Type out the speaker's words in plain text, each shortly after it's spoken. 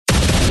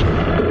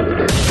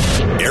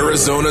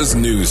Arizona's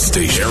news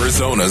station.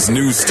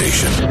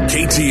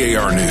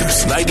 KTAR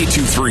News,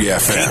 92.3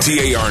 FM.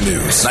 KTAR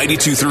News,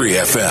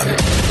 92.3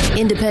 FM.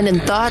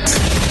 Independent thoughts,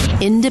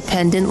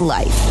 independent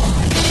life.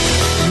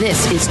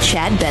 This is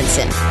Chad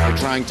Benson. They're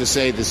trying to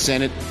say the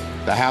Senate,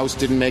 the House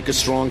didn't make a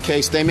strong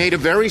case. They made a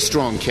very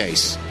strong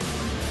case.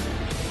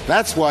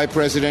 That's why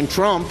President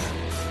Trump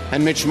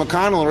and Mitch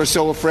McConnell are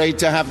so afraid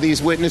to have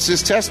these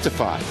witnesses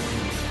testify.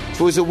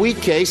 If it was a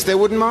weak case, they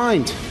wouldn't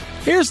mind.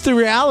 Here's the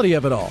reality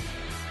of it all.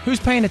 Who's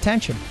paying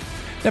attention?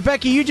 Now,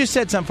 Becky, you just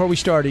said something before we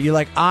started. You're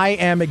like, I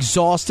am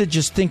exhausted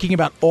just thinking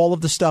about all of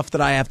the stuff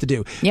that I have to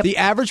do. Yep. The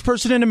average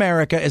person in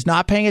America is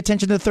not paying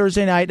attention to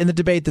Thursday night and the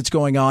debate that's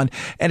going on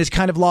and has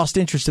kind of lost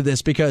interest in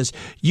this because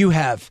you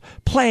have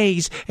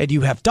plays and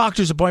you have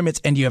doctor's appointments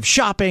and you have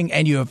shopping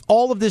and you have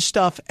all of this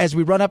stuff as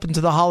we run up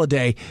into the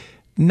holiday.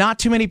 Not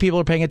too many people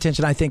are paying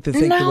attention, I think, the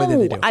way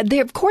that they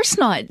do. Of course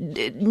not.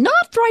 Not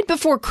right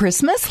before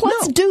Christmas.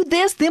 Let's do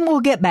this, then we'll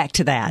get back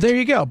to that. There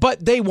you go.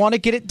 But they want to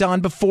get it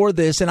done before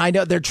this, and I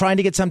know they're trying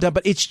to get something done,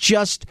 but it's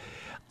just,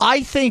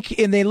 I think,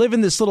 and they live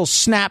in this little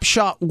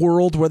snapshot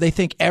world where they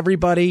think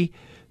everybody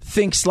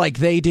thinks like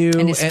they do.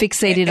 And is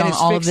fixated on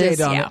all of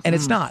this. And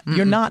it's not.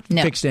 You're not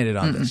fixated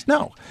on this.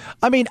 No.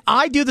 I mean,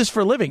 I do this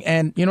for a living,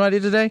 and you know what I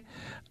did today?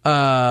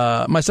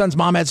 My son's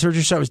mom had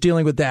surgery, so I was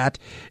dealing with that.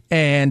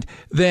 And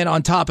then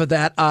on top of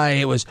that,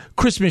 I was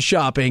Christmas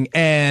shopping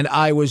and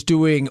I was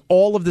doing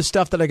all of the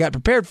stuff that I got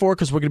prepared for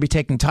because we're going to be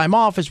taking time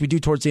off as we do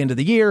towards the end of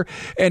the year.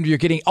 And you're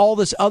getting all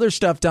this other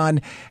stuff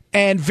done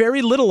and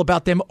very little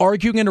about them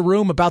arguing in a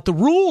room about the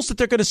rules that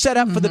they're going to set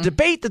up for the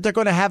debate that they're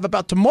going to have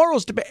about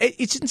tomorrow's debate.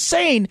 It's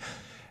insane.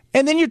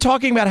 And then you're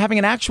talking about having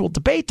an actual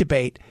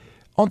debate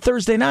on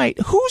Thursday night.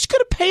 Who's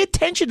going to pay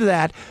attention to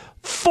that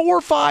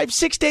 4, 5,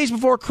 6 days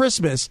before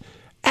Christmas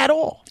at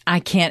all? I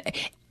can't.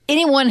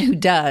 Anyone who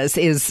does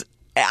is,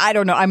 I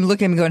don't know. I'm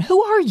looking at him going,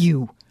 who are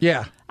you?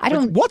 Yeah. I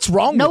don't. What's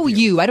wrong with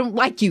you? you? I don't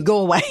like you.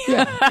 Go away.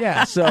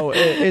 Yeah. So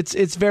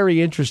it's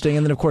very interesting.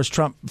 And then, of course,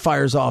 Trump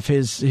fires off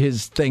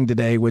his thing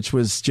today, which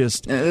was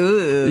just,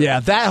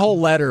 that whole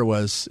letter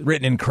was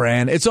written in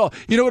crayon. It's all,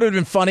 you know what would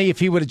have been funny if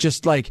he would have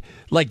just like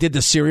did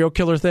the serial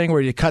killer thing where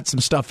you cut some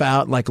stuff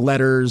out, like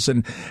letters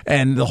and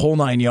the whole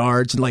 9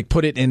 yards, and like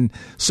put it in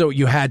so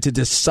you had to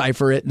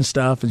decipher it and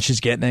stuff. And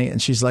she's getting it,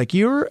 and she's like,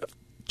 "You're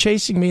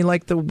chasing me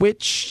like the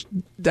witch."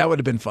 That would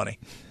have been funny.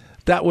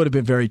 That would have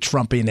been very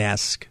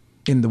Trumpian-esque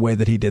in the way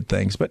that he did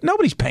things, but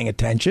nobody's paying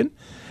attention.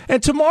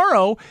 And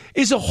tomorrow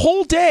is a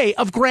whole day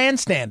of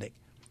grandstanding,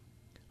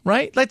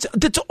 right?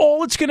 That's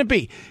all it's going to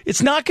be.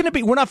 It's not going to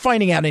be, we're not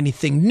finding out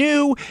anything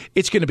new.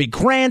 It's going to be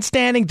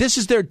grandstanding. This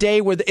is their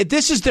day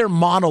this is their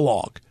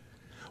monologue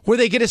where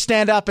they get to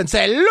stand up and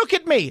say, look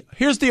at me.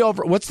 Here's the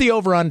over. What's the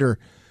over under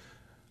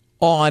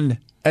on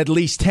at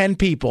least 10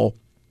 people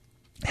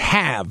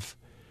have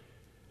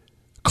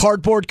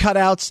cardboard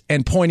cutouts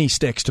and pointy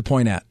sticks to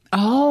point at?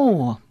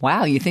 Oh,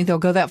 wow. You think they'll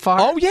go that far?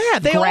 Oh, yeah.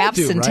 They graphs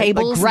all do, and right?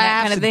 tables, like graphs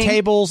that kind of thing? And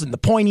tables and the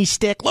pointy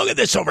stick. Look at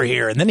this over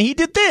here. And then he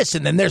did this.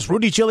 And then there's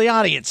Rudy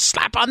Giuliani and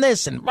slap on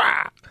this. And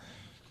rah.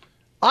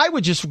 I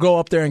would just go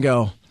up there and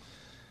go,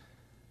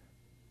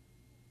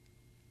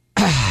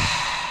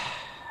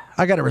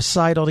 I got a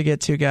recital to get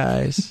to,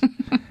 guys.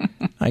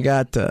 I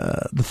got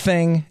the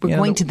thing. We're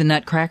going to the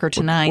Nutcracker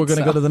tonight. We're going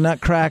to go to the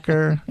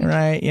Nutcracker,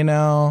 right?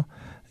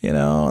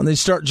 And they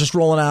start just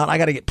rolling out. I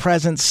got to get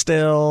presents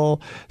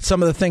still.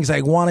 Some of the things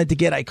I wanted to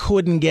get, I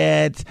couldn't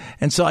get.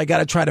 And so I got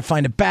to try to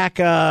find a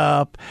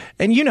backup.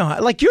 And you know,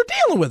 like you're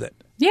dealing with it.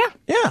 Yeah.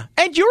 Yeah.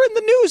 And you're in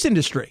the news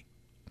industry,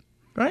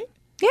 right?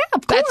 Yeah,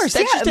 of course.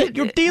 That's just it.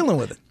 You're dealing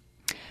with it.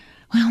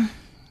 Well,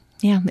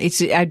 yeah,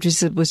 I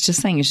was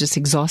just saying it's just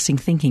exhausting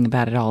thinking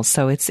about it all.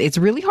 So it's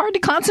really hard to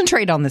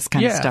concentrate on this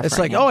kind of stuff. It's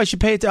right like, now. I should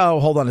pay it. Oh,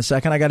 hold on a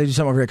second. I got to do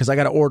something over here because I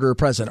got to order a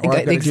present or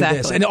I got to do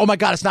this. And oh my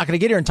God, it's not going to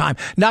get here in time.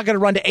 Not going to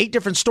run to 8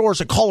 different stores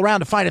and call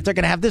around to find if they're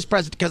going to have this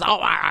present because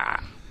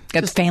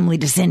got the family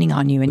descending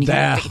on you and you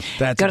got to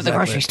go to the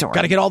grocery store.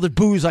 Got to get all the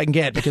booze I can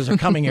get because they're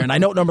coming here and I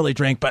don't normally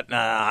drink, but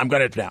I'm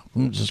going to now.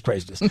 It's just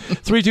craziness.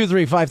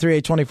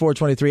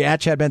 323-538-2423 at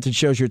Chad Benson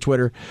shows your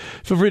Twitter.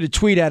 Feel free to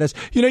tweet at us.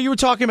 You know, you were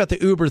talking about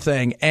the Uber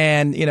thing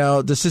and, you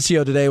know,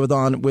 Diccicio today with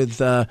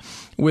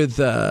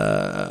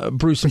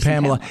Bruce and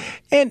Pamela.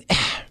 And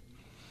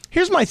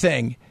here's my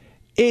thing.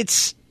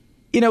 It's,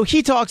 you know,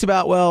 he talks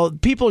about, well,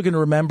 people are going to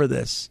remember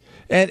this.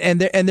 And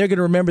they're going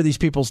to remember these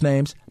people's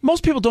names.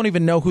 Most people don't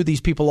even know who these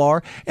people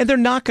are, and they're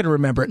not going to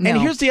remember it. No. And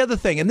here's the other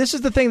thing, and this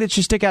is the thing that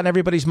should stick out in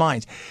everybody's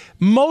minds.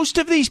 Most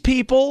of these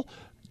people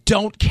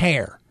don't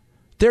care.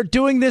 They're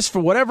doing this for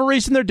whatever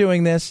reason they're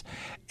doing this,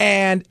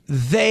 and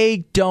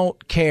they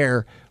don't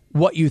care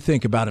what you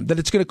think about them, that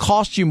it's going to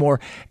cost you more.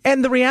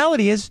 And the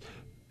reality is,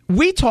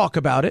 we talk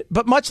about it,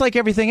 but much like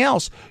everything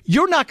else,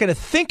 you're not going to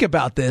think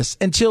about this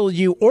until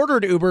you order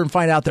an Uber and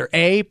find out they're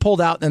A, pulled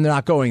out and they're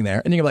not going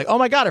there. And you're like, oh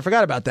my God, I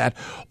forgot about that.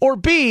 Or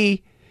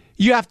B,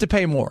 you have to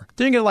pay more.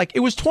 Then you're going to like, it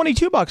was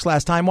 $22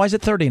 last time. Why is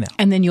it $30 now?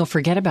 And then you'll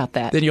forget about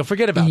that. And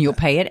you'll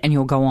pay it and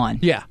you'll go on.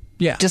 Yeah.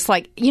 Yeah. Just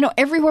like,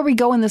 everywhere we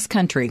go in this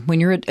country, when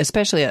you're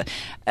especially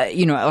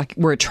like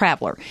we're a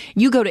traveler,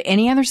 you go to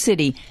any other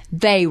city,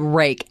 they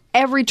rake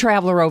every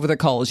traveler over the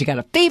coals. You got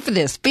a fee for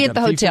this, fee at the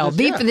hotel,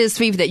 fee for this,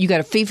 fee for that. You got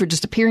a fee for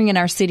just appearing in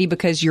our city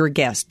because you're a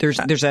guest. There's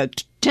a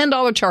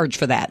 $10 charge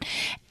for that.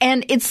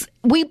 And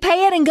we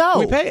pay it and go.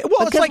 We pay it.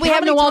 Well, because we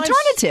have no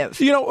alternative.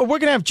 We're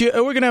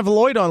gonna have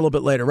Lloyd on a little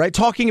bit later, right?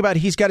 Talking about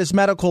he's got his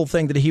medical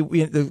thing that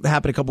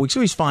happened a couple weeks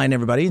ago. He's fine,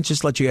 everybody, and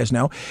just let you guys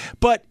know.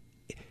 But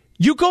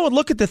you go and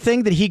look at the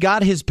thing that he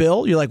got his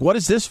bill. You're like, what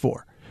is this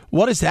for?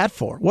 What is that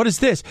for? What is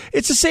this?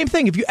 It's the same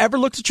thing. Have you ever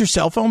looked at your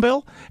cell phone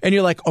bill and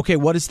you're like, okay,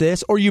 what is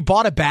this? Or you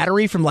bought a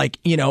battery from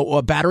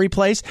a battery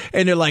place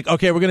and they're like,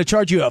 okay, we're going to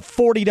charge you a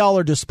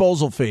 $40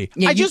 disposal fee.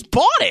 Yeah, I just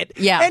bought it.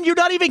 Yeah. And you're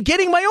not even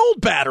getting my old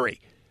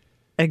battery.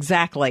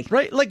 Exactly.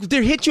 Right? Like,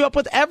 they hit you up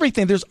with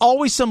everything. There's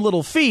always some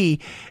little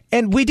fee,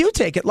 and we do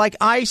take it. Like,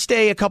 I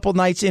stay a couple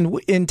nights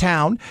in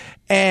town,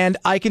 and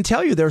I can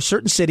tell you there are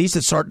certain cities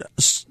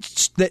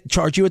that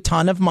charge you a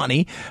ton of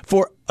money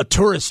for a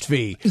tourist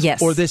fee.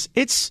 Yes. Or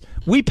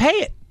we pay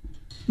it.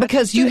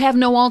 Because you have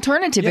no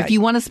alternative. Yeah. If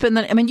you want to spend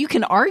you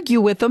can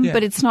argue with them,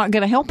 but it's not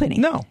going to help any.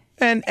 No.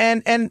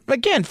 And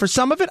again, for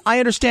some of it, I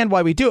understand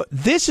why we do it.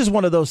 This is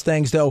one of those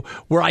things, though,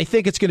 where I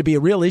think it's going to be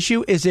a real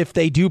issue is if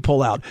they do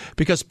pull out,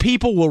 because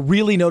people will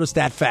really notice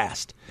that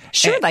fast.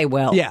 Sure, they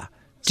will. Yeah.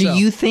 Do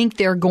you think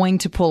they're going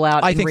to pull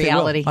out in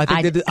reality? I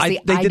think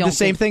they did the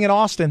same thing in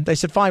Austin. They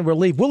said, fine, we'll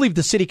leave. We'll leave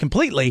the city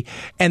completely.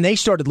 And they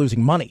started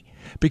losing money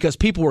because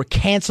people were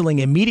canceling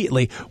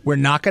immediately. We're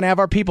not going to have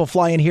our people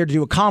fly in here to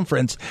do a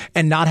conference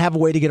and not have a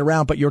way to get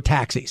around but your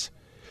taxis.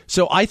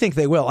 So I think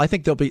they will. I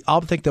think they'll be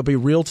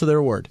real to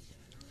their word.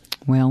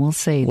 Well, we'll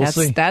see. That's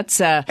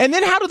and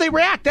then how do they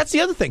react? That's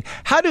the other thing.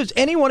 How does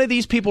any one of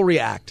these people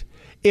react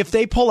if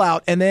they pull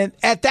out? And then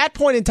at that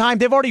point in time,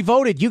 they've already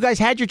voted. You guys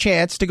had your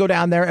chance to go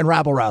down there and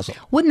rabble-rousel.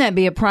 Wouldn't that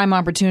be a prime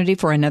opportunity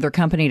for another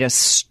company to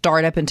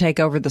start up and take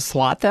over the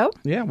slot, though?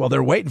 Yeah, well,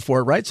 they're waiting for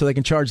it, right? So they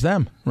can charge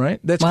them, right?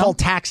 That's called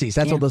taxis.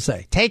 That's what they'll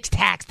say. Take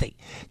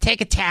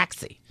a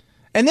taxi.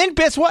 And then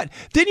guess what?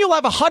 Then you'll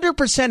have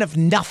 100% of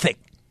nothing.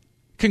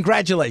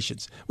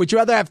 Congratulations. Would you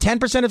rather have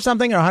 10% of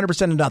something or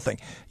 100% of nothing?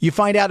 You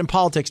find out in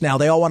politics now,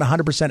 they all want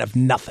 100% of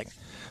nothing.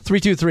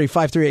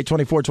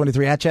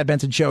 323-538-2423. At Chad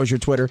Benson Show is your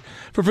Twitter.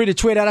 Feel free to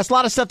tweet at us. A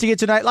lot of stuff to get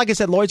tonight. Like I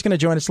said, Lloyd's going to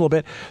join us a little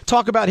bit.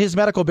 Talk about his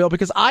medical bill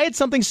because I had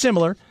something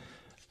similar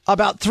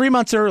about 3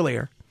 months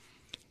earlier.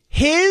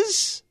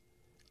 His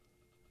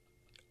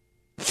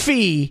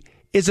fee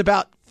is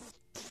about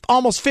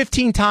almost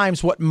 15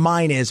 times what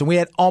mine is, and we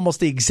had almost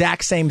the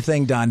exact same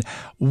thing done.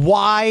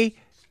 Why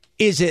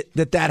is it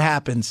that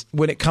happens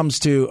when it comes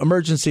to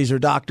emergencies or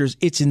doctors?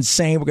 It's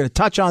insane. We're going to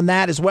touch on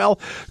that as well.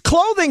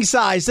 Clothing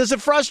size. Does it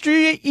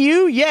frustrate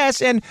you?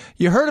 Yes. And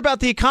you heard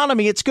about the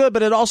economy. It's good,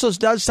 but it also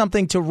does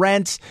something to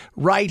rents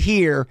right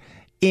here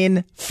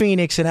in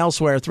Phoenix and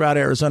elsewhere throughout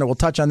Arizona. We'll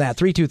touch on that.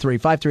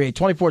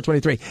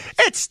 323-538-2423.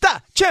 It's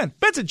the Chad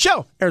Benson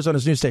Show,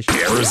 Arizona's news station.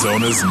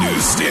 Arizona's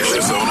news station.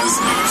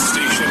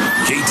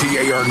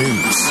 KTAR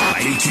News.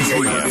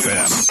 92.3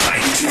 FM.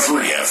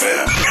 92.3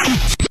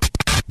 FM.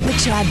 The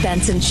Chad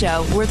Benson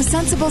Show, where the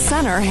sensible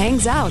center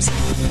hangs out.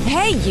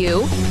 Hey,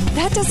 you.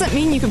 That doesn't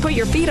mean you can put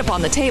your feet up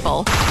on the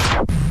table.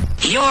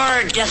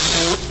 You're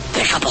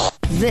despicable.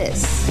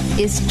 This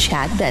is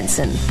Chad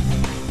Benson.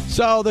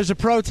 So there's a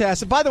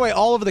protest, by the way,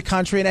 all over the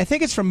country, and I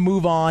think it's from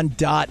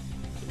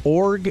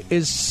MoveOn.org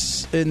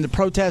is in the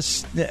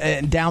protests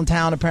in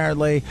downtown,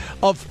 apparently,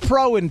 of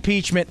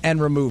pro-impeachment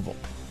and removal.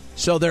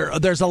 So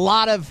there's a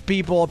lot of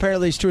people.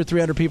 Apparently, it's 200 or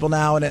 300 people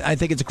now, and I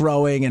think it's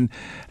growing. And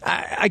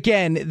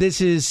again,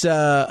 this is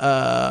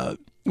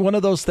one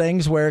of those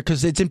things where,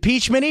 because it's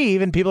impeachment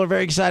eve, and people are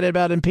very excited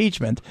about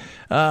impeachment,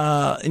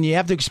 and you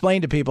have to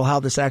explain to people how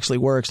this actually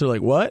works. They're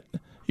like, "What?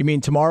 You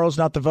mean tomorrow's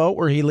not the vote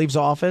where he leaves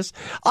office?"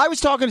 I was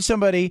talking to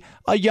somebody,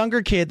 a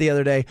younger kid, the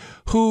other day,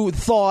 who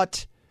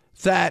thought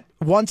that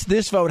once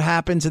this vote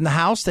happens in the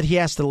House, that he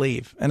has to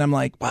leave, and I'm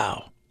like,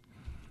 "Wow."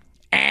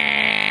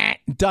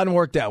 Doesn't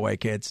work that way,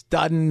 kids.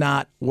 Does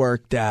not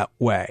work that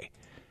way.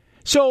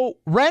 So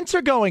rents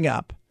are going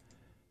up,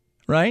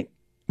 right?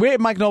 We had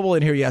Mike Noble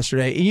in here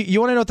yesterday. You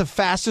want to know what the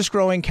fastest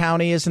growing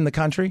county is in the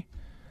country?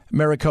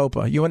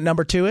 Maricopa. You know what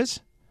number 2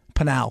 is?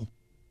 Pinal.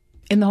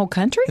 In the whole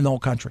country? In the whole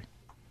country.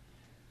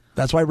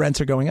 That's why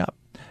rents are going up.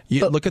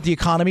 Look at the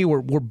economy.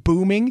 We're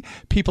booming.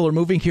 People are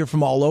moving here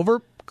from all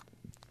over.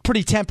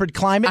 Pretty tempered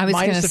climate,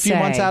 minus a few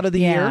months out of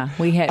the year.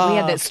 We had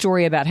that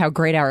story about how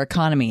great our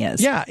economy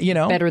is. Yeah,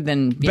 better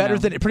than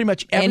pretty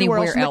much everywhere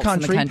else in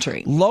the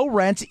country. Low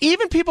rents,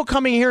 even people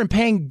coming here and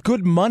paying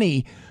good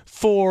money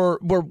for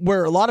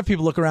where a lot of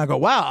people look around and go,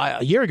 wow,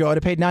 a year ago I'd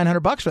have paid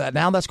 $900 for that.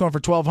 Now that's going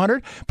for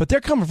 $1,200. But they're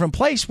coming from a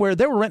place where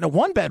they were renting a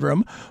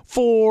 1-bedroom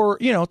for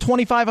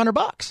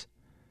 $2,500.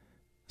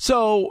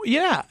 So,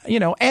 yeah,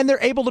 and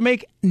they're able to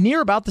make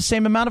near about the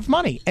same amount of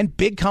money. And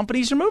big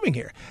companies are moving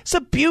here. It's the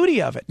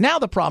beauty of it. Now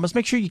the problem is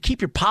make sure you keep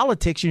your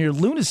politics and your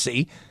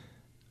lunacy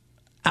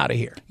out of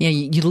here. Yeah,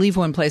 you leave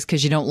one place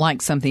because you don't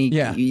like something.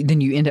 Yeah. Then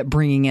you end up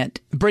bringing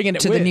it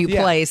to the new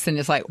place, and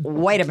it's like,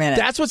 wait a minute.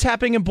 That's what's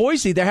happening in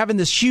Boise. They're having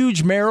this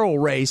huge mayoral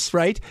race,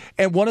 right?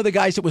 And one of the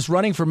guys that was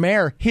running for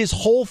mayor, his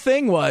whole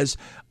thing was,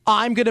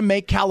 I'm going to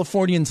make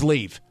Californians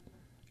leave,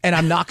 and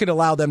I'm not going to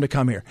allow them to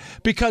come here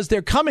because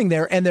they're coming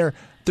there and they're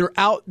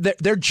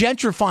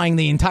gentrifying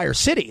the entire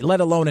city,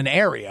 let alone an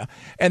area,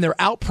 and they're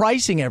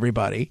outpricing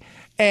everybody.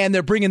 And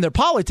they're bringing their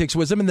politics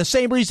with them. And the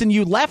same reason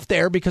you left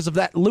there because of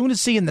that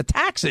lunacy in the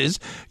taxes,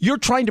 you're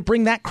trying to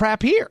bring that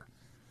crap here.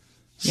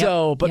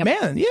 So,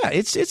 man, yeah,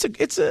 it's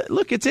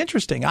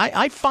interesting.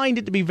 I find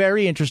it to be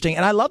very interesting.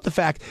 And I love the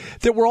fact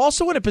that we're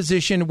also in a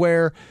position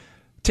where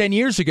 10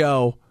 years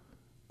ago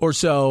or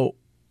so,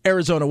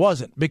 Arizona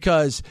wasn't,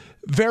 because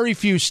very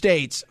few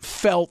states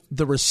felt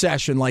the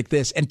recession like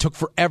this and took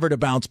forever to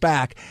bounce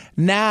back.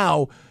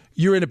 Now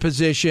you're in a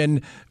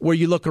position where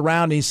you look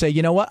around and you say,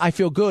 you know what, I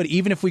feel good.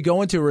 Even if we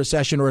go into a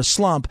recession or a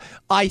slump,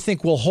 I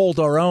think we'll hold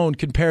our own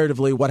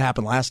comparatively what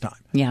happened last time.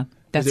 Yeah.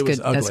 That's good.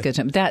 That's good.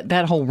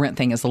 That whole rent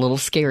thing is a little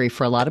scary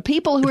for a lot of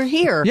people who are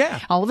here. Yeah.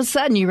 All of a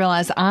sudden, you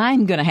realize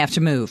I'm going to have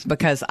to move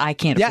because I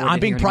can't afford it. Yeah,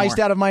 I'm being priced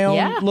out of my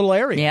own little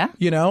area. Yeah.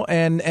 You know,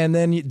 and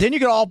then you're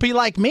going to all be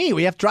like me.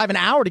 We have to drive an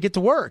hour to get to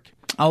work.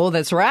 Oh,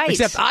 that's right.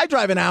 Except I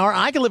drive an hour.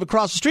 I can live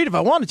across the street if I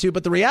wanted to,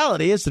 but the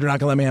reality is they're not going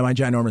to let me have my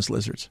ginormous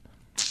lizards.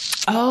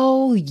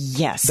 Oh,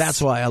 yes.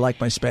 That's why I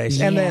like my space.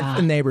 Yeah. And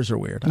the neighbors are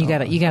weird. You got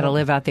to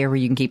live out there where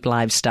you can keep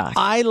livestock.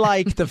 I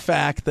like the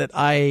fact that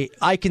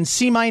I can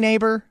see my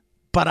neighbor,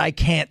 but I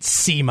can't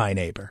see my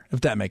neighbor,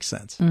 if that makes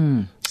sense. So.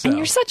 And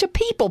you're such a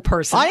people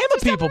person. I am a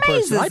people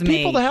person. I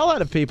people the hell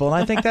out of people,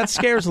 and I think that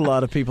scares a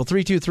lot of people.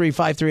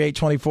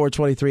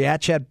 323-538-2423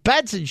 at Chad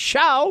Benson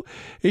Show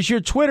is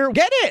your Twitter.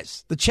 It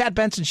is the Chad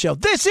Benson Show.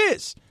 This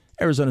is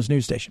Arizona's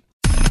news station.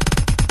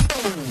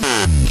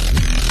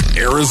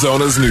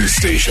 Arizona's news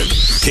station,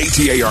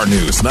 KTAR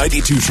News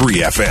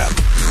 92.3 FM.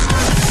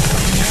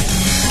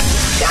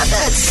 Got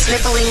that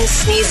sniffling,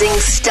 sneezing,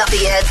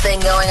 stuffy head thing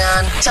going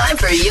on? Time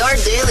for your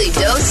daily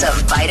dose of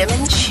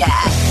vitamin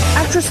chat.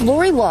 Actress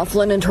Lori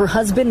Loughlin and her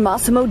husband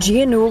Massimo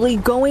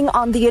Giannulli going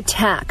on the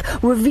attack,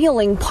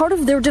 revealing part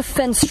of their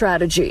defense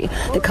strategy.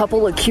 The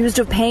couple accused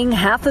of paying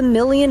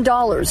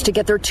 $500,000 to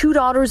get their two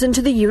daughters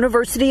into the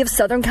University of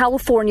Southern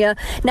California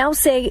now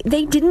say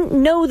they didn't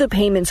know the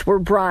payments were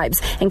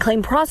bribes and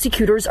claim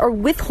prosecutors are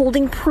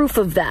withholding proof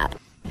of that.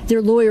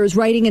 Their lawyers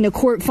writing in a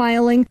court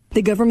filing,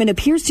 the government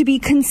appears to be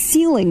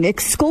concealing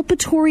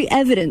exculpatory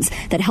evidence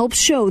that helps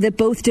show that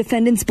both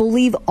defendants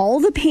believe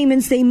all the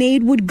payments they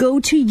made would go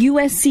to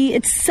USC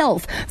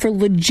itself for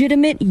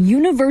legitimate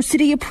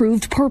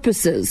university-approved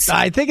purposes.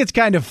 I think it's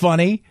kind of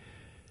funny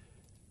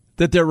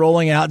that they're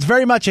rolling out. It's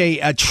very much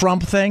a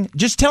Trump thing.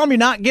 Just tell them you're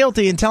not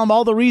guilty and tell them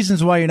all the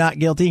reasons why you're not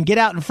guilty and get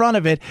out in front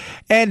of it.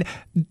 And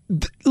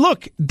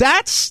look,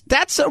 that's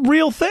a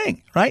real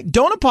thing, right?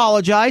 Don't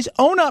apologize.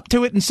 Own up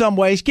to it in some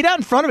ways. Get out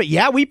in front of it.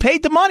 Yeah, we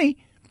paid the money,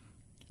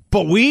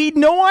 but we had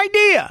no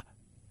idea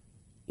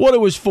what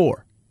it was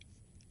for.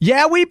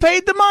 Yeah, we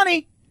paid the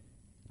money,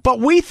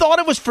 but we thought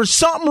it was for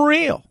something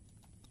real.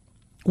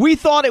 We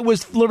thought it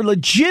was for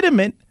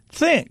legitimate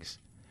things.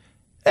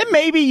 And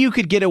maybe you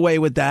could get away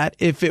with that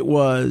if it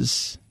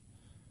was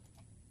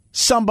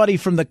somebody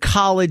from the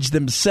college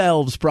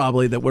themselves,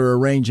 probably, that were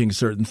arranging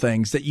certain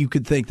things that you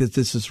could think that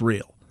this is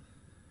real.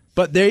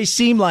 But they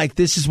seem like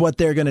this is what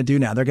they're going to do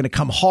now. They're going to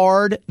come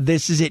hard.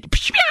 This is it.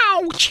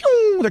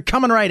 They're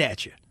coming right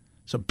at you.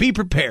 So be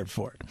prepared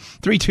for it.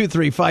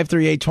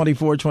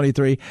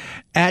 323-538-2423.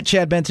 At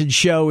Chad Benson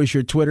Show is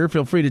your Twitter.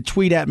 Feel free to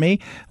tweet at me.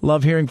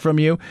 Love hearing from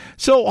you.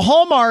 So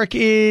Hallmark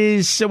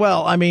is,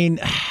 well, I mean,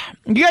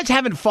 you guys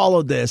haven't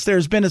followed this.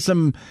 There's been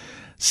some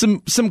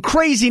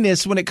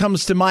craziness when it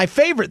comes to my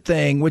favorite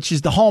thing, which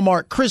is the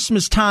Hallmark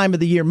Christmas time of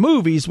the year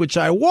movies, which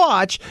I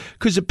watch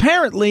because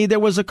apparently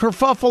there was a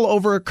kerfuffle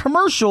over a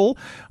commercial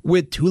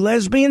with two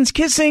lesbians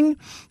kissing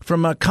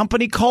from a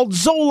company called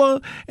Zola,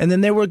 and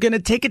then they were going to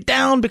take it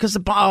down because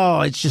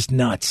it's just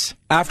nuts.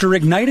 After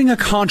igniting a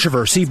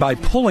controversy by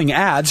pulling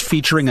ads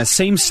featuring a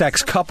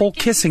same-sex couple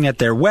kissing at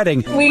their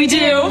wedding, we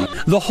do.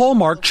 The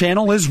Hallmark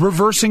Channel is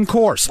reversing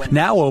course,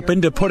 now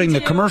open to putting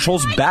the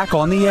commercials back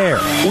on the air.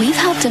 We've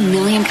helped 1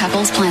 million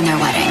couples plan their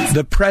weddings.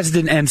 The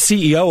president and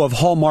CEO of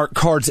Hallmark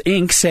Cards,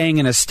 Inc. saying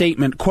in a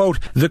statement, quote,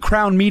 "The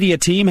Crown Media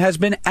team has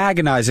been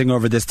agonizing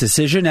over this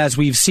decision as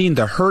we've seen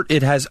the hurt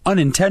it has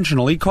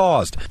unintentionally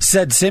caused.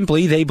 Said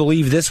simply, they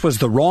believe this was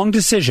the wrong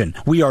decision.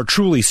 We are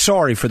truly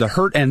sorry for the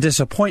hurt and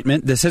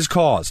disappointment this has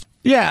caused."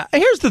 Yeah,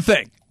 here's the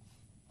thing.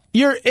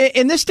 You're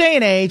in this day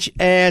and age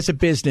as a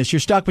business, you're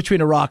stuck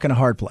between a rock and a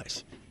hard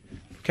place.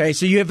 Okay,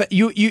 so you're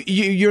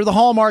the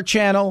Hallmark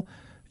Channel.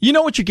 You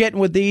know what you're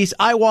getting with these.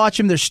 I watch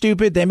them. They're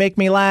stupid. They make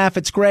me laugh.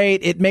 It's great.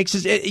 It makes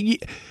us.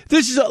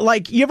 This is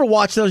like, you ever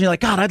watch those and you're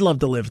like, God, I'd love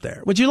to live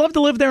there. Would you love to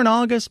live there in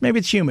August? Maybe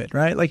it's humid,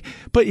 right? Like,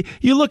 but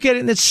you look at it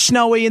and it's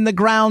snowy and the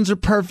grounds are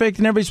perfect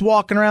and everybody's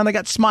walking around. They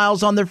got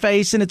smiles on their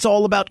face and it's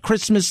all about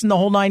Christmas and the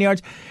whole 9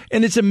 yards.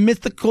 And it's a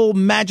mythical,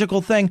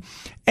 magical thing.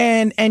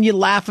 And you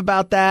laugh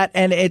about that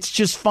and it's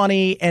just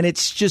funny and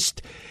it's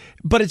just.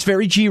 but it's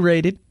very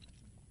G-rated,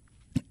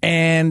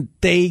 and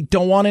they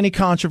don't want any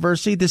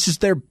controversy. This is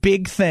their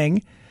big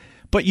thing.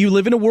 But you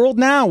live in a world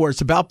now where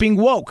it's about being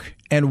woke,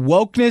 and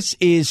wokeness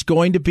is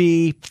going to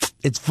be,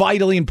 it's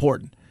vitally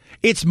important.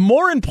 It's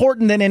more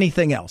important than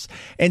anything else.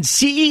 And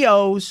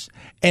CEOs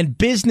and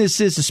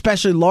businesses,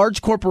 especially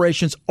large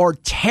corporations, are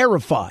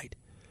terrified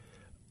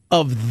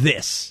of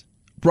this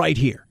right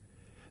here.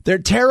 They're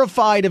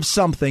terrified of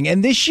something.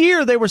 And this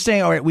year they were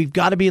saying, all right, we've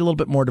got to be a little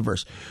bit more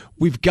diverse.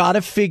 We've got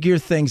to figure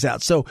things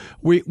out. So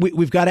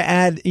we've got to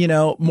add,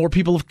 more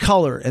people of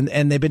color.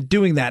 And they've been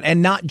doing that.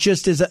 And not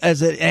just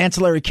as an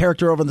ancillary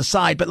character over on the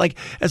side, but like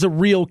as a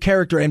real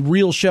character and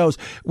real shows.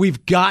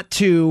 We've got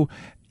to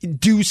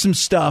do some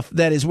stuff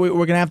that is, we're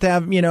going to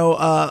have,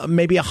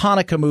 maybe a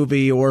Hanukkah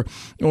movie or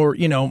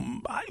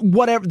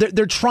whatever.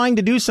 They're trying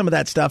to do some of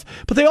that stuff.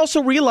 But they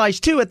also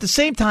realize, too, at the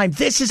same time,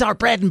 this is our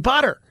bread and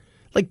butter.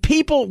 Like,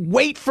 people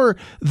wait for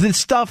the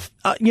stuff,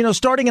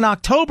 starting in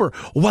October.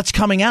 What's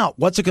coming out?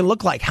 What's it going to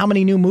look like? How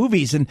many new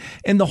movies? And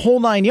the whole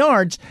 9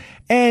 yards.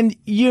 And,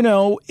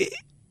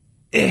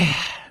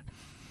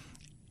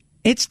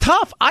 it's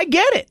tough. I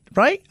get it,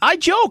 right? I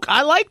joke.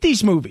 I like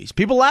these movies.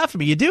 People laugh at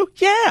me. You do?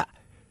 Yeah.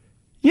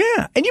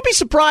 Yeah. And you'd be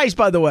surprised,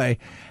 by the way,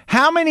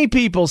 how many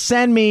people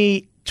send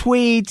me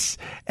tweets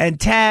and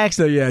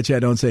texts. Oh, yeah,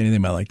 Chad, don't say anything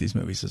about like these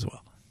movies as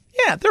well.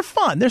 Yeah, they're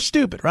fun. They're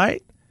stupid,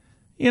 right?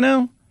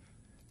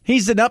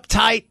 He's an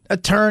uptight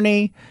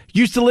attorney,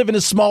 used to live in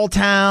a small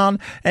town,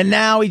 and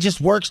now he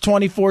just works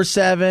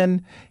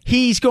 24/7.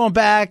 He's going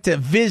back to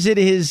visit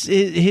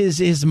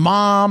his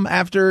mom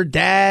after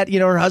dad,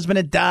 her husband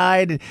had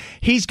died. And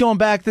he's going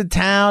back to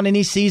town, and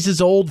he sees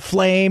his old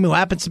flame who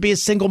happens to be a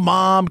single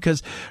mom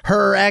because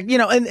her, and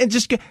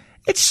just,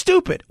 it's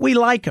stupid. We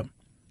like him.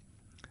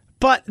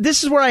 But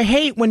this is where I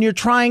hate when you're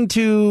trying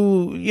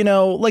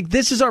to,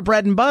 this is our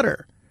bread and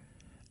butter.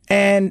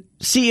 And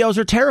CEOs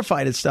are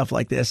terrified at stuff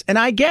like this. And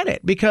I get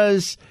it,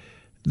 because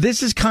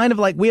this is kind of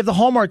like, we have the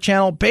Hallmark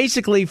Channel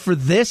basically for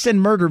this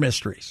and murder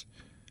mysteries.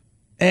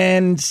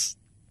 And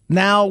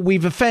now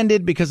we've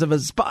offended because of a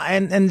spy,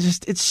 and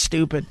just, it's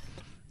stupid.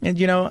 And,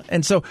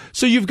 and so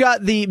you've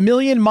got the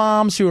million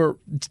moms who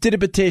did a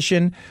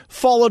petition,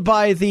 followed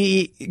by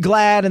the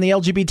GLAAD and the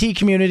LGBT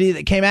community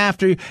that came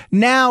after you.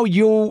 Now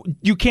you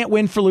can't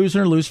win for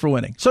losing or lose for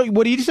winning. So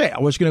what do you say? I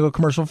was going to go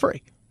commercial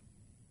free.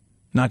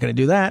 Not going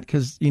to do that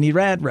because you need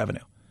ad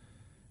revenue.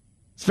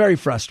 It's very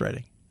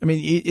frustrating. I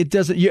mean, it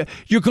doesn't.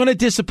 You're going to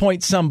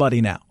disappoint somebody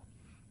now,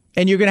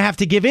 and you're going to have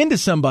to give in to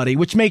somebody,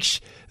 which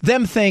makes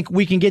them think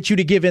we can get you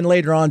to give in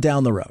later on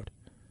down the road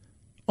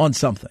on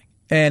something,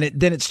 and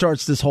then it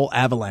starts this whole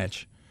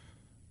avalanche.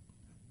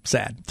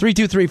 Sad.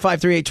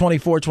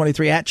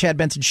 323-538-2423 at Chad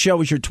Benson Show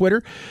is your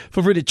Twitter.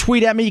 Feel free to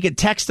tweet at me. You can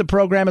text the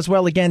program as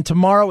well. Again,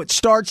 tomorrow it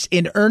starts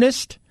in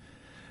earnest.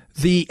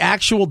 The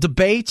actual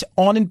debate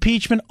on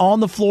impeachment on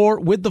the floor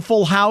with the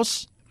full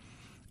House.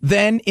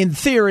 Then, in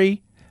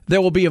theory, there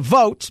will be a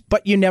vote,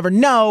 but you never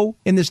know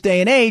in this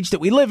day and age that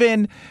we live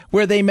in,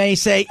 where they may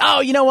say, oh,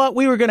 you know what,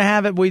 we were going to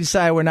have it, we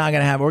decided we're not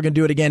going to have it, we're going to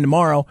do it again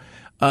tomorrow.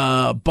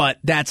 But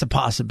that's a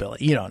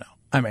possibility. You don't know.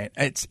 I mean,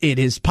 it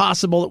is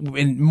possible,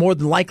 and more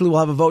than likely we'll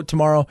have a vote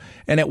tomorrow.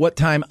 And at what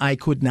time, I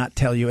could not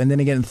tell you. And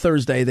then again,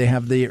 Thursday, they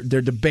have their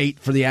debate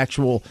for the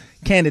actual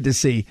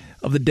candidacy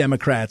of the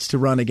Democrats to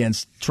run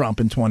against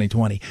Trump in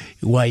 2020.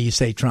 Why you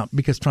say Trump?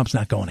 Because Trump's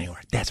not going anywhere.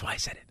 That's why I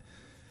said it.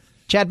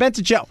 Chad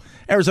Benson Show,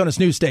 Arizona's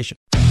news station.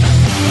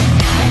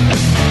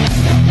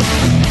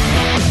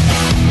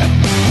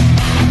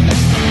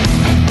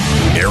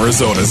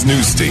 Arizona's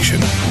news station,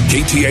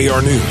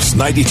 KTAR News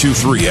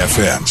 92.3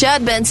 FM.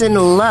 Chad Benson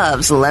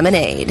loves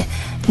lemonade.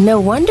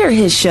 No wonder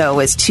his show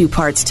is 2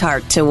 parts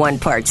tart to 1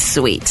 part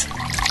sweet.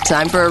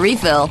 Time for a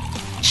refill.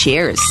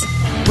 Cheers.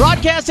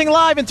 Broadcasting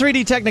live in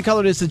 3D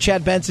Technicolor, this is the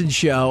Chad Benson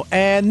Show.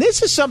 And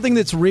this is something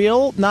that's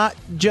real, not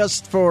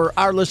just for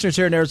our listeners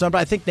here in Arizona,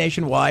 but I think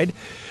nationwide.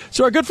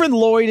 So our good friend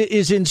Lloyd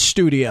is in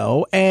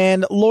studio.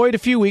 And Lloyd, a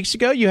few weeks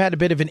ago, you had a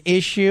bit of an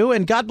issue.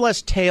 And God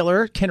bless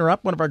Taylor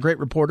Kinnerup, one of our great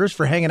reporters,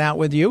 for hanging out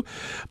with you.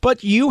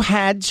 But you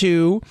had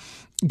to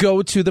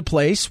go to the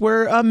place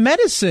where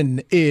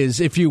medicine is,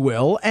 if you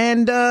will.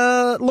 And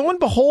lo and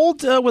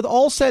behold, with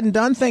all said and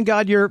done, thank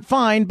God you're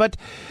fine. But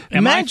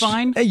am I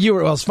fine? You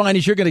were as fine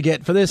as you're going to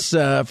get for this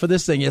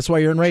thing. That's why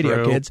you're in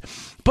radio, True. Kids.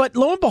 But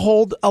lo and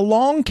behold,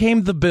 along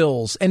came the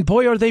bills, and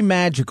boy, are they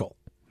magical.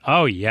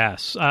 Oh,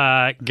 yes.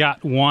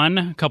 Got one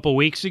a couple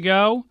weeks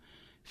ago,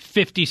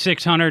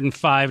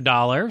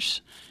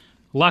 $5,605.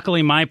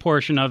 Luckily, my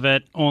portion of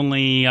it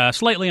only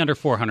slightly under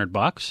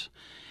 $400.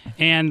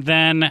 And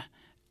then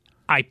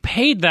I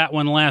paid that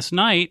one last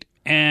night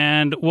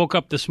and woke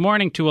up this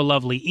morning to a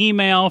lovely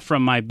email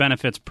from my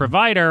benefits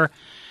provider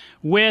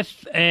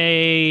with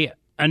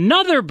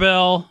another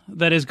bill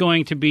that is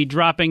going to be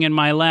dropping in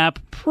my lap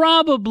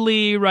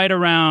probably right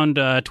around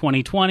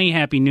 2020.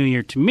 Happy New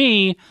Year to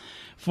me.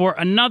 For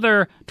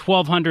another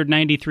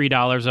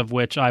 $1,293, of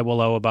which I will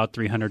owe about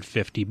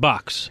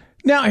 $350.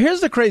 Now, here's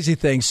the crazy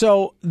thing.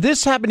 So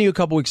this happened to you a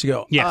couple weeks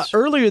ago. Yes.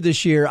 Earlier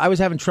this year, I was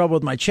having trouble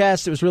with my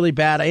chest. It was really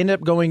bad. I ended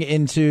up going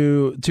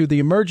into the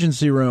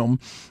emergency room.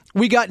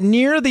 We got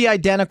near the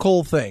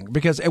identical thing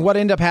because what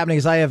ended up happening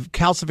is I have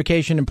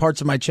calcification in parts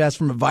of my chest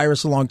from a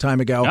virus a long time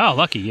ago. Oh,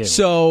 lucky you.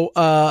 So,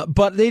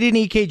 but they did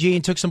an EKG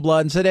and took some blood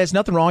and said, there's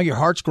nothing wrong. Your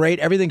heart's great.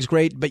 Everything's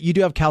great, but you do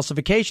have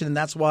calcification, and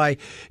that's why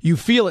you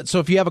feel it. So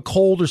if you have a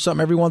cold or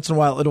something, every once in a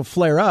while, it'll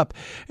flare up.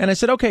 And I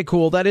said, okay,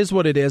 cool. That is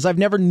what it is. I've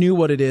never knew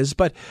what it is,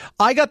 but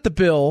I got the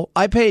bill.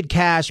 I paid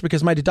cash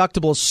because my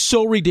deductible is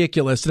so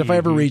ridiculous that if I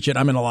ever reach it,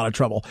 I'm in a lot of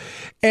trouble.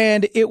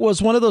 And it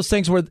was one of those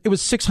things where it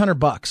was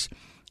 $600.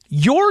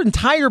 Your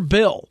entire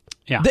bill,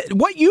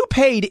 what you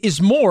paid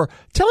is more.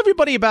 Tell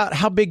everybody about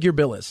how big your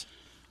bill is.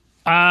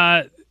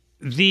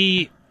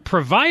 The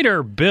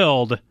provider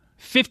billed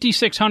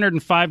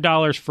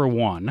 $5,605 for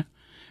one,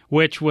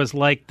 which was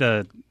like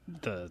the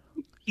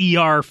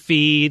ER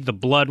fee, the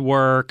blood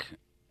work,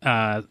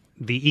 the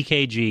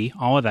EKG,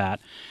 all of that.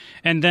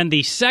 And then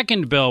the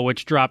second bill,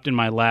 which dropped in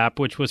my lap,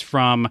 which was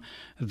from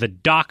the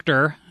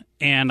doctor,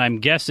 and I'm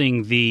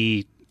guessing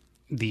the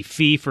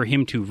fee for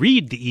him to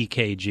read the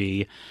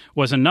EKG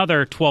was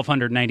another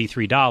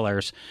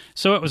 $1,293.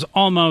 So it was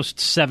almost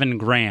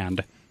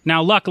 $7,000.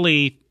 Now,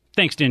 luckily,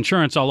 thanks to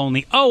insurance, I'll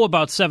only owe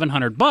about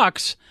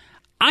 $700.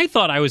 I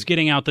thought I was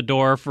getting out the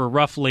door for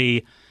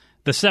roughly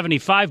the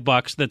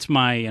 $75 that's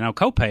my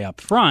copay up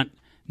front.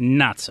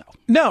 Not so.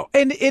 No,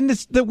 and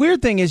the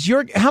weird thing is,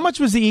 how much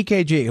was the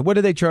EKG? What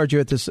did they charge you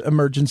at this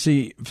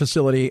emergency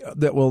facility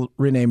that will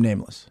rename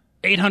nameless?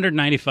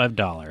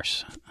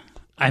 $895.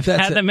 I've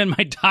had them in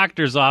my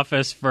doctor's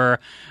office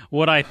for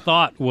what I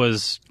thought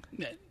was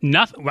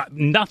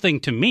nothing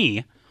to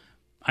me.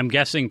 I'm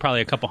guessing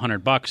probably a couple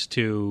 $100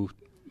 to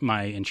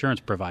my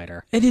insurance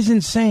provider. It is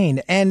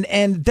insane. And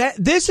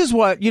this is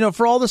what,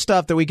 for all the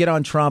stuff that we get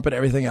on Trump and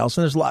everything else,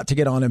 and there's a lot to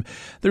get on him,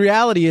 the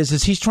reality is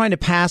he's trying to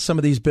pass some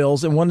of these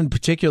bills, and one in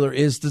particular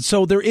is that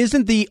so there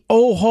isn't the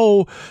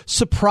oh-ho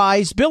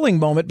surprise billing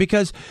moment,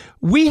 because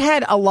we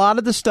had a lot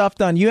of the stuff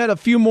done. You had a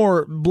few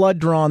more blood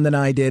drawn than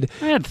I did.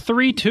 I had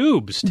 3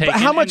 tubes taken. But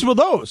how much were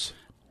those?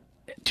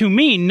 To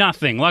me,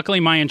 nothing. Luckily,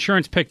 my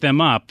insurance picked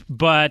them up,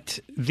 but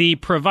the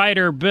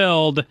provider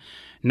billed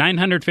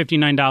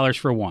 $959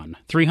 for one,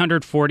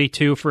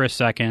 $342 for a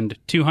second,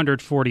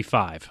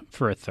 $245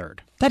 for a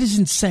third. That is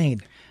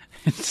insane.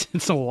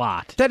 It's a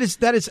lot. That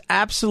is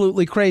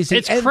absolutely crazy.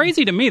 It's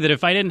crazy to me that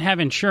if I didn't have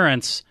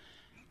insurance,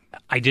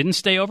 I didn't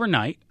stay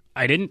overnight.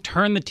 I didn't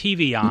turn the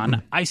TV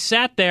on. I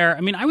sat there. I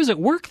mean, I was at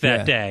work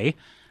that day.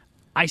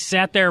 I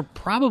sat there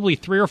probably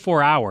 3 or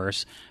 4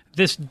 hours.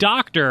 This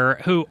doctor,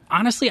 who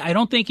honestly, I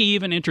don't think he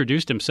even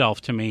introduced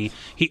himself to me.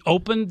 He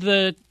opened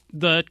the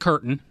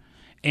curtain,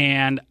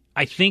 and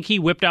I think he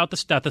whipped out the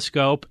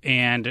stethoscope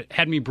and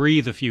had me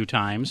breathe a few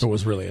times. It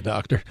was really a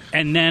doctor.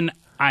 And then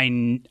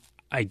I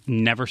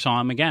never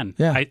saw him again.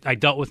 Yeah. I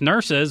dealt with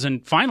nurses,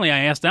 and finally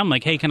I asked them,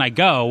 like, hey, can I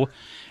go?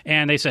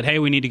 And they said, hey,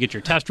 we need to get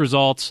your test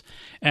results.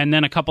 And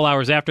then a couple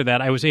hours after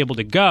that, I was able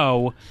to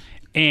go,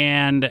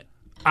 and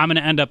I'm going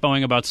to end up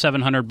owing about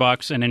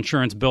 $700, and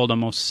insurance billed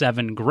almost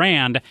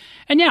 $7,000.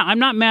 And yeah, I'm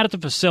not mad at the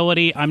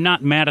facility. I'm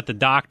not mad at the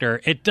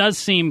doctor. It does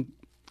seem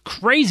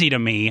crazy to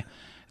me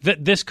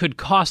that this could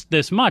cost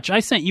this much. I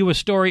sent you a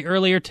story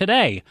earlier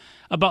today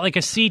about like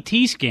a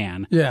CT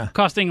scan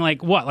costing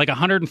like what, like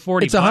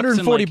 $140? It's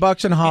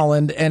 $140 in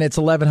Holland, and it's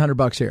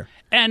 $1,100 here.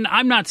 And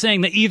I'm not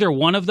saying that either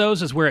one of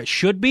those is where it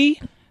should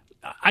be.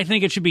 I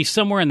think it should be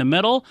somewhere in the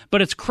middle,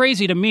 but it's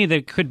crazy to me that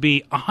it could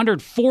be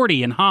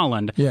 $140 in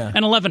Holland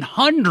and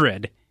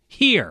 $1,100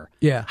 here.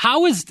 Yeah.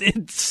 How is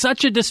it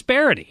such a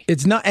disparity?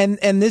 It's not, and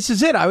this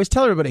is it. I always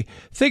tell everybody,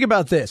 think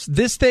about this.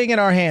 This thing in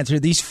our hands here,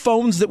 these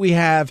phones that we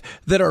have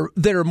that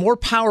are more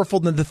powerful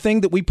than the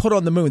thing that we put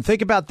on the moon.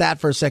 Think about that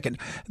for a second.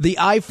 The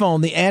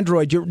iPhone, the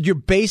Android, your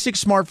basic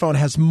smartphone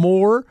has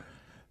more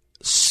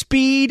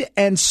speed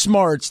and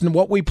smarts than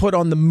what we put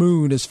on the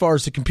moon as far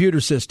as the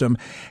computer system,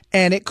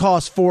 and it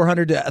costs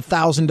 $400 to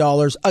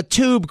 $1,000. A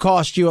tube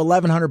costs you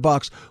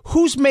 $1,100.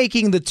 Who's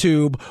making the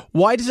tube?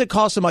 Why does it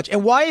cost so much?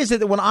 And why is it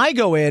that when I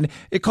go in,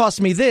 it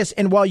costs me this,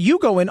 and while you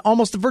go in,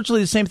 almost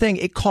virtually the same thing,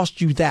 it costs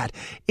you that?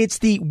 It's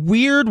the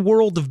weird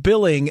world of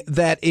billing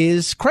that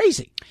is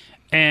crazy.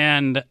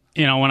 And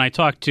when I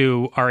talked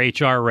to our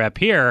HR rep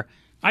here,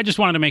 I just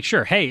wanted to make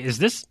sure, hey, is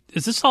this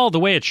all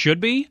the way it should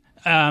be?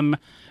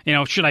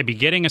 Should I be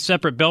getting a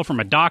separate bill from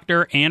a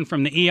doctor and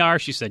from the ER?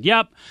 She said,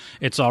 yep,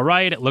 it's all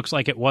right. It looks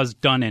like it was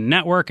done in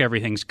network.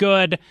 Everything's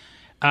good.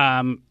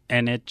 And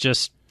it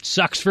just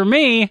sucks for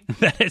me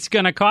that it's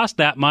going to cost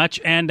that much.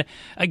 And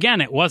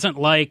again, it wasn't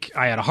like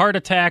I had a heart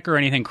attack or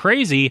anything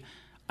crazy.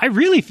 I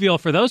really feel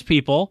for those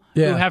people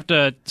who have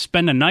to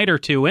spend a night or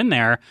two in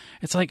there.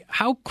 It's like,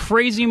 how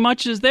crazy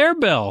much is their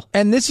bill?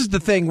 And this is the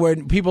thing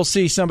when people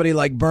see somebody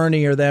like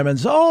Bernie or them and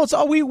say,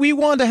 we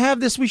want to have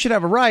this, we should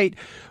have a right.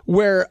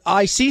 Where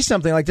I see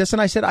something like this and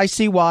I said, I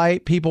see why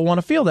people want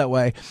to feel that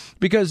way.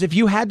 Because if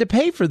you had to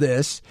pay for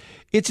this,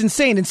 It's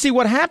insane. And see,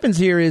 what happens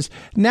here is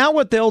now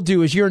what they'll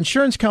do is your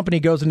insurance company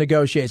goes and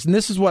negotiates. And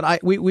this is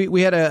what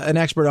we had an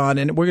expert on,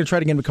 and we're going to try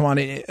to get him to come on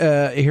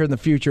here in the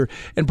future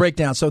and break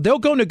down. So they'll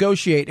go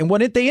negotiate. And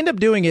what they end up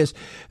doing is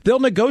they'll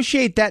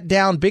negotiate that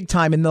down big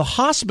time, and the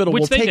hospital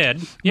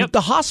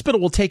the hospital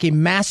will take a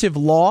massive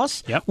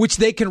loss, which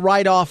they can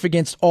write off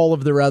against all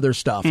of their other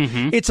stuff.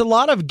 Mm-hmm. It's a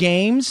lot of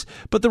games,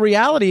 but the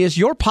reality is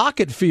your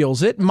pocket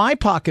feels it, my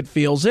pocket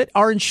feels it,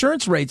 our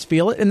insurance rates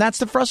feel it, and that's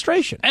the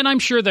frustration. And I'm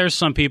sure there's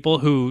some people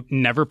who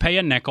never pay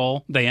a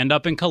nickel. They end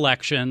up in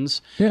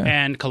collections,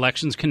 and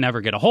collections can never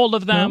get a hold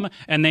of them,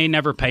 and they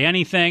never pay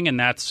anything, and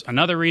that's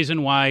another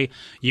reason why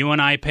you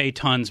and I pay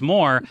tons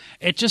more.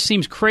 It just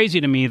seems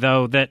crazy to me,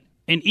 though, that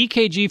an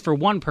EKG for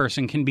one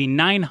person can be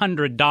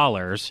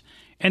 $900,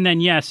 and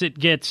then, yes, it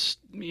gets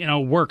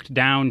worked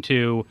down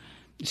to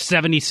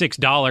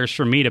 $76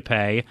 for me to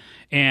pay,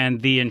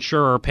 and the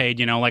insurer paid,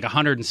 like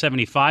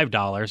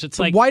 $175. It's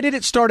like, why did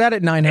it start out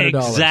at $900?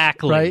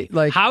 Exactly. Right?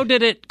 Like, how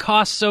did it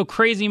cost so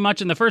crazy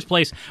much in the first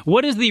place?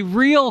 What is the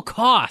real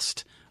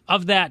cost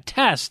of that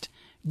test?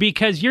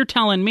 Because you're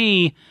telling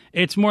me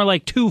it's more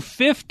like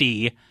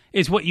 $250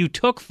 is what you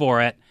took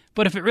for it,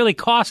 but if it really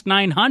cost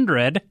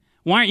 $900,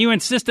 why aren't you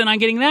insisting on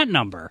getting that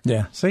number?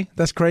 Yeah, see?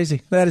 That's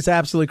crazy. That is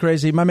absolutely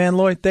crazy. My man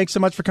Lloyd, thanks so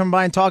much for coming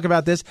by and talking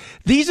about this.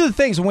 These are the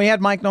things, when we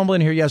had Mike Noble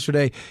in here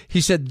yesterday, he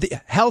said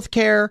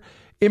healthcare,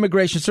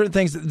 immigration, certain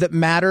things that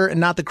matter, and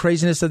not the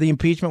craziness of the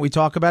impeachment. We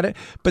talk about it.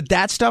 But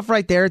that stuff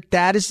right there,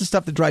 that is the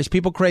stuff that drives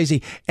people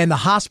crazy. And the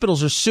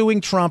hospitals are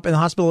suing Trump and the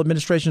hospital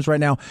administrations right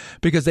now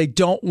because they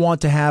don't want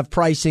to have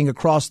pricing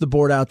across the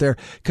board out there,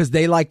 because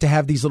they like to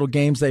have these little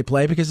games they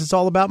play because it's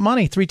all about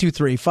money.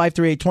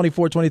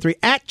 323-538-2423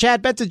 at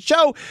Chad Benson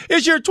Show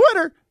is your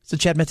Twitter. It's the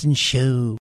Chad Benson Show.